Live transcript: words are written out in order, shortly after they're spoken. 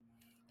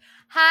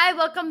Hi,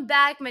 welcome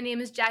back. My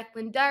name is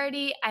Jacqueline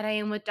Darty, and I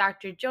am with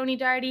Dr. Joni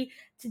Darty.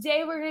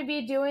 Today, we're going to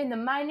be doing the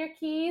minor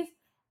keys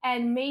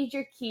and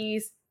major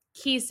keys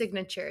key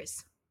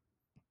signatures.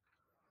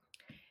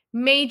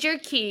 Major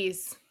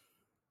keys.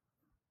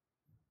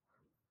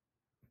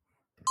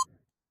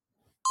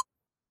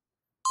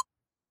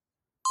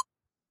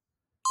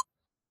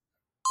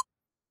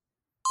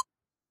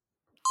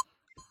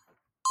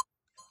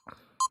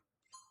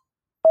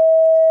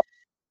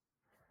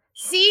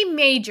 C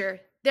major.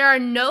 There are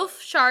no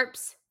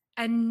sharps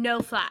and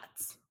no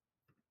flats.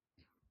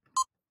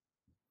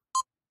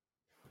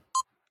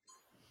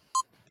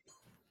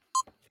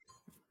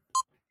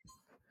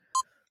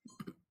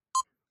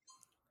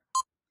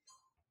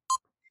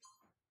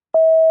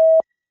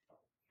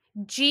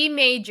 G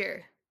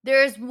major.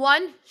 There is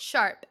one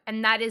sharp,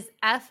 and that is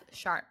F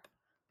sharp.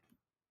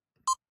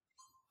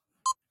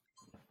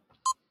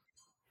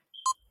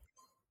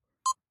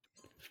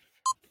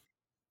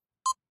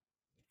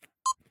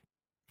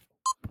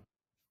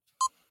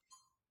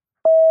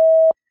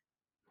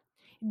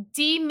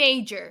 D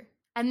major.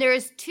 And there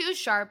is two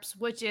sharps,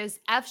 which is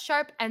F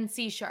sharp and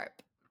C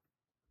sharp.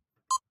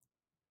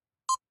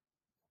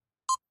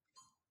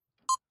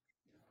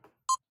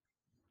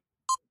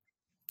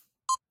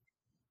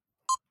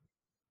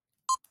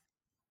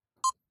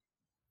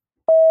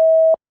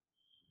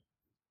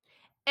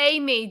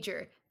 A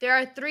major. There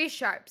are three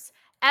sharps,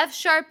 F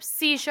sharp,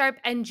 C sharp,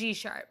 and G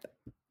sharp.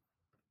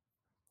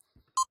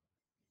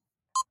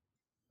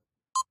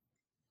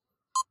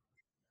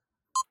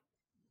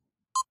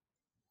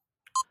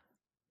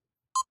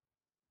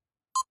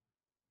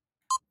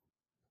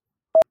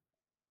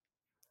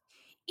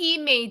 E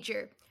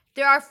major.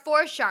 There are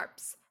four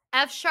sharps,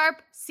 F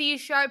sharp, C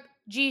sharp,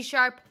 G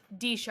sharp,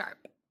 D sharp.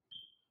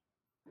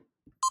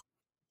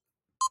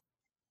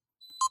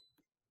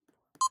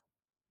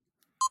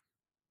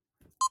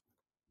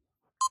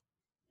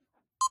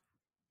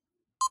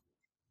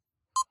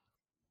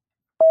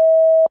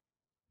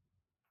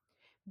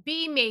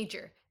 B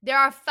major. There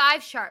are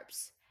five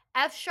sharps,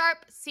 F sharp,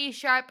 C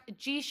sharp,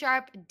 G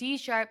sharp, D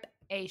sharp,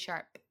 A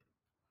sharp.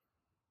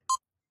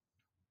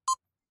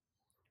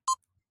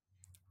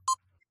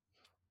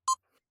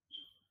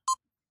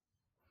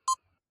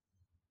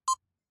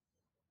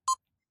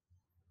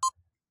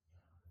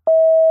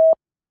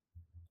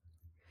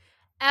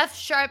 F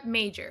sharp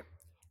major.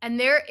 And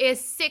there is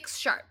six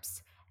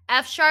sharps,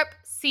 F sharp,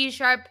 C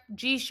sharp,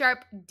 G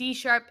sharp, D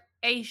sharp,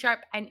 A sharp,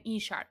 and E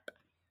sharp.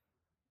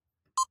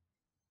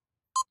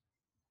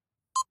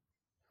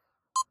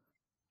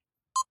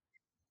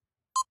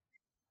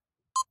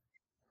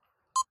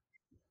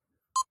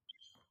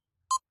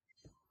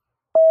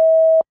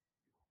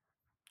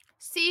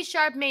 C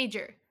sharp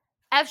major.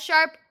 F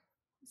sharp,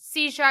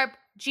 C sharp,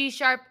 G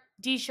sharp,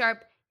 D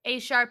sharp, A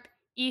sharp,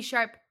 E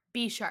sharp,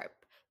 B sharp.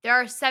 There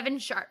are seven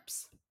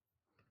sharps.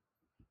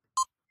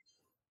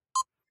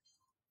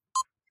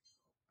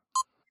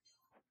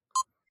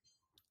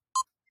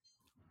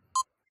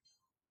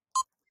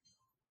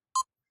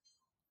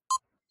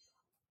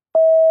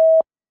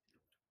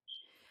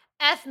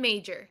 F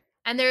major,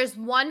 and there is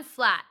one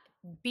flat,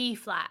 B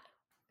flat.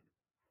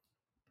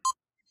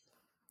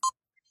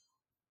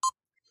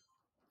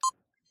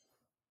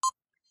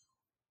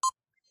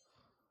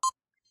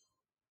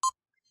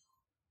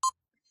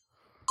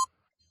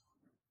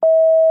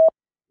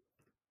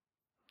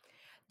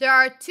 There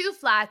are two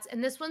flats,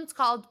 and this one's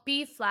called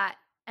B flat,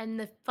 and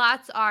the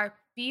flats are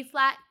B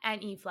flat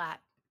and E flat.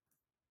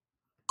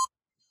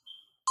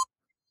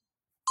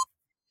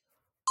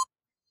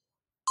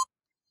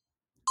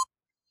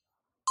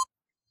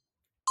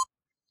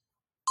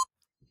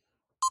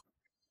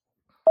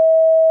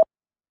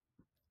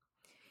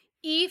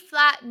 E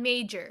flat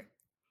major,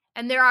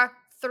 and there are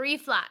three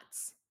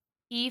flats,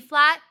 E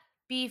flat,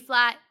 B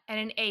flat, and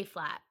an A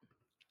flat.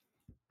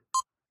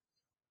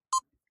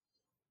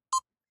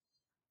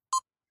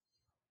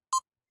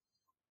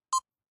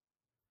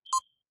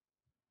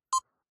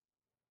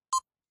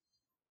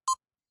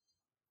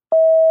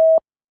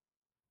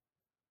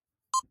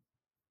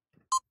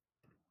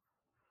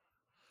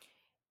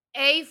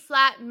 A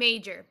flat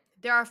major.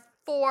 There are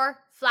four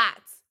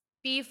flats,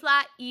 B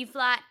flat, E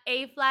flat,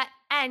 A flat,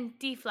 and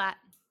D flat.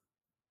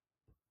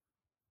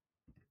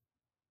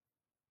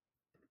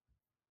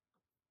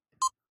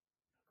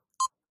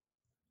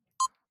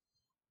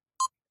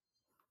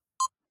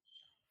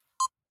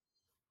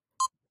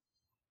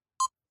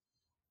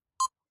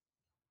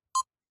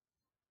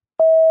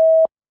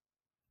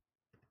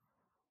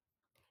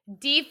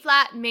 D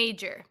flat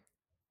major.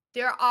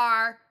 There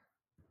are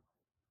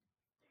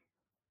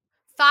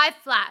five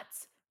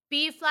flats,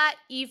 B flat,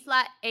 E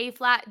flat, A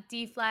flat,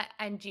 D flat,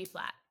 and G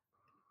flat.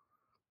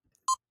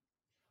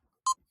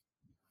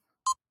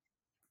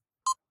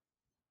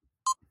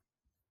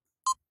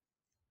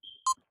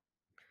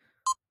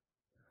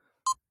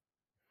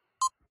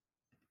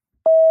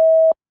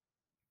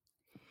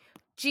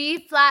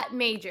 G flat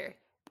major.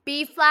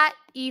 B flat,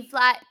 E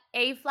flat,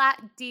 A flat,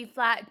 D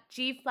flat,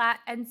 G flat,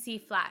 and C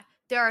flat.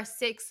 There are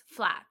six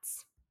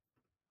flats.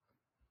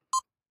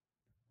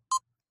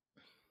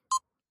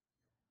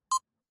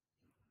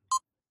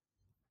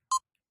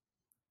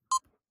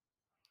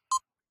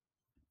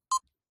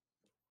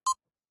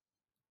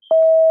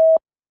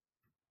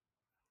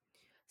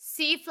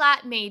 C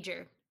flat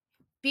major,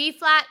 B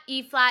flat,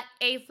 E flat,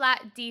 A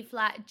flat, D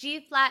flat, G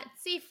flat,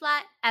 C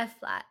flat, F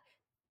flat.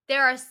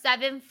 There are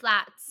 7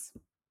 flats.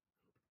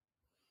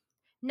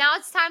 Now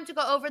it's time to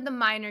go over the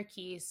minor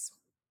keys.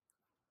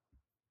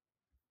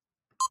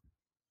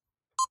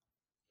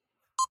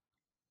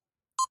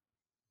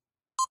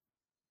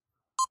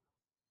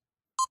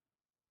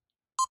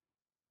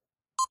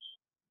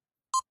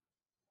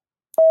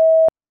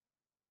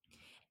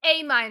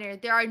 A minor,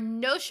 there are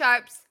no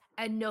sharps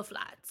and no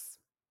flats.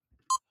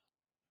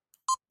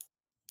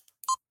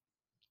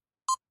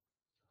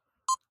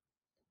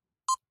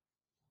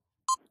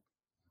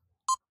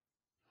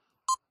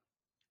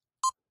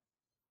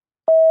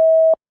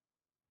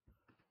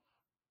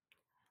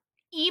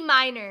 E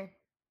minor,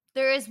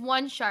 there is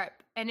one sharp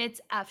and it's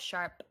F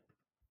sharp.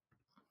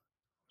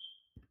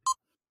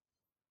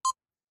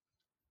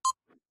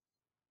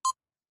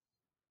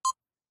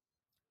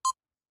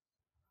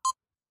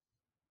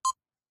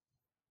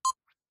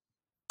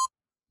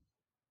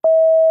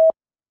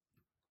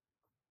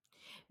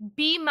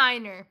 B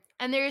minor,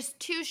 and there's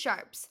two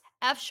sharps,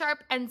 F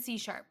sharp and C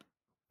sharp.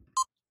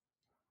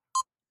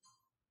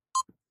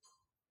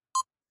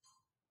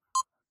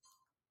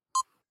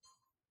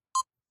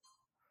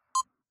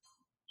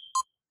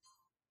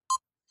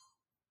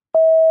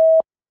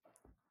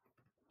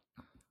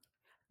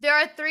 There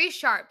are 3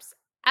 sharps,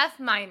 F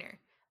minor,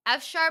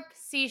 F sharp,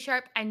 C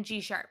sharp, and G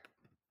sharp.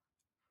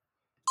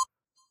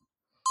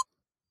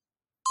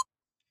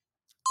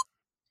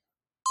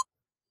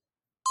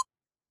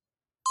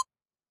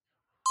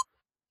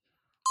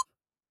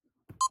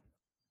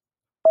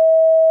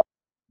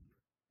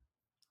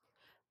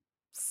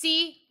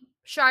 C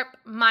sharp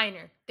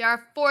minor. There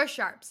are 4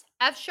 sharps,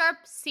 F sharp,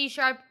 C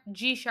sharp,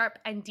 G sharp,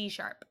 and D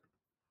sharp.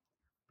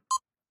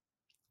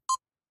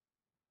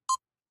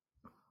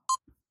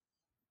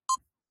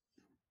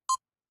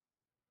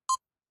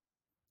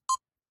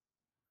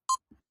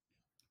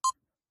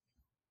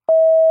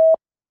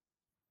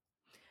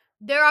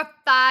 There are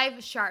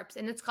 5 sharps,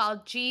 and it's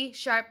called G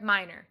sharp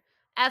minor,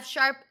 F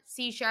sharp,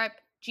 C sharp,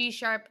 G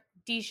sharp,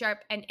 D sharp,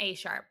 and A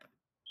sharp.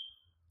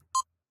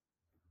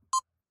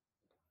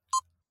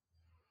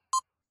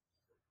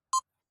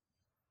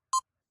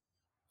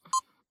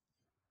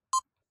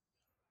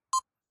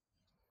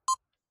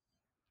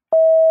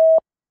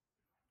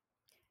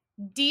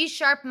 D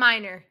sharp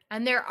minor,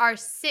 and there are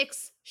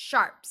 6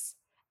 sharps,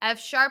 F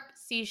sharp,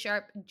 C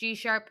sharp, G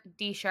sharp,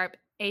 D sharp,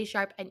 A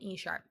sharp, and E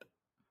sharp.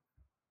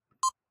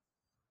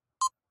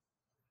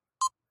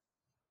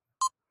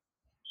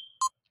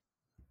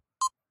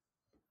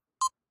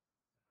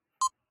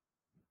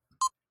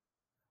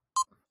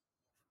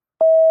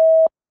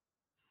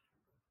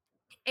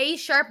 A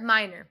sharp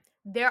minor.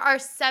 There are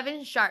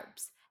 7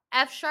 sharps,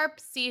 F sharp,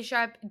 C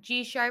sharp,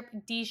 G sharp,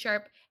 D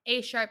sharp,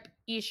 A sharp,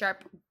 E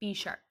sharp, B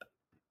sharp.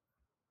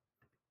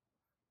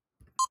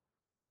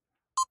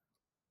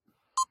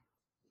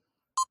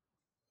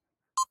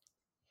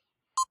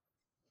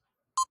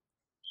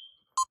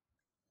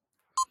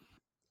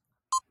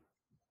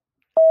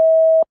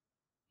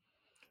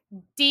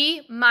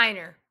 D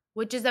minor,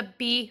 which is a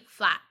B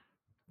flat,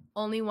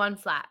 only one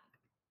flat.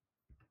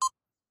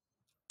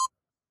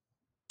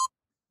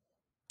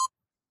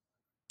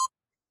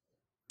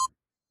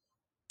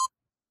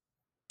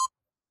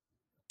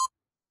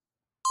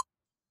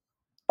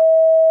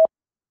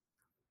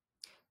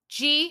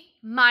 G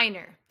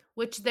minor,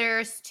 which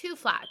there's 2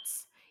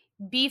 flats,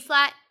 B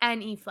flat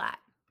and E flat.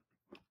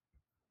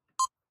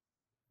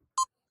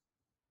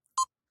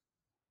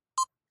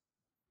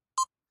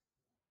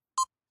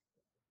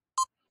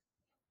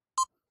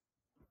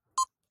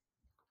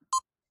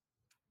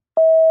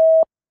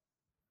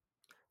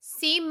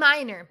 C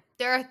minor,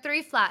 there are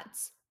 3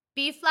 flats,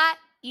 B flat,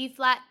 E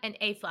flat, and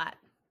A flat.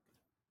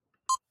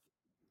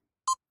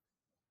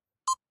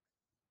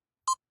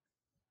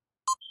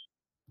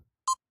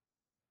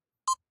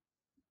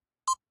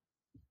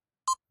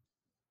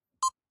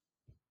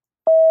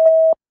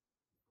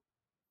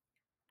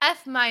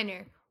 F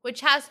minor,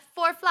 which has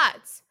 4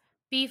 flats,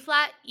 B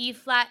flat, E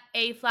flat,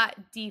 A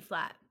flat, D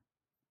flat.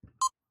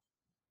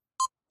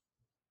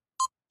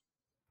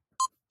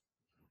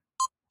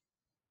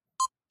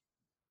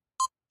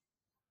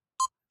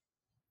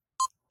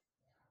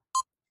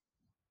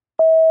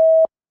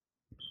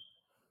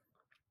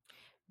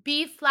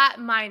 B flat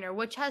minor,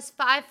 which has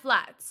 5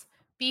 flats,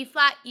 B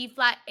flat, E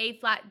flat, A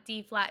flat,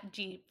 D flat,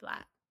 G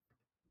flat.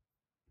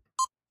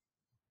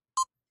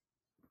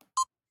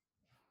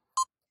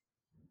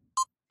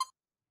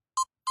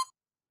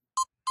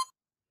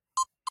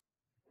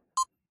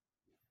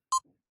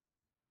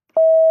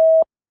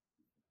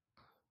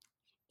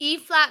 E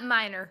flat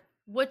minor,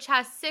 which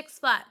has 6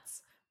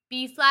 flats,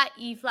 B flat,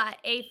 E flat,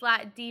 A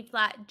flat, D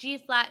flat, G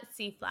flat,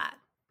 C flat.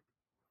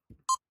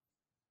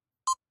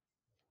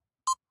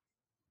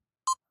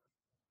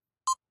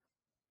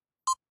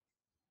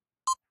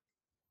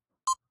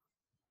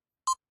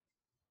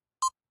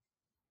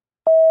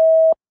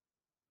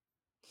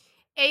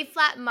 A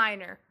flat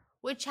minor,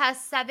 which has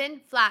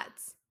 7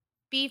 flats,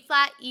 B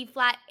flat, E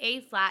flat,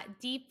 A flat,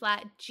 D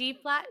flat, G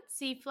flat,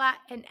 C flat,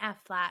 and F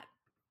flat.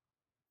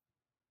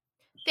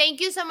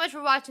 Thank you so much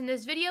for watching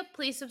this video.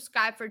 Please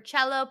subscribe for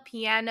cello,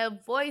 piano,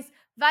 voice,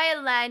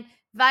 violin,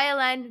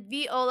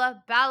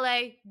 viola,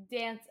 ballet,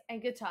 dance,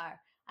 and guitar.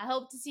 I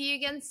hope to see you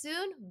again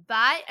soon.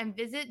 Bye, and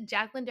visit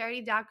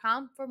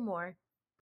JacquelineDoherty.com for more.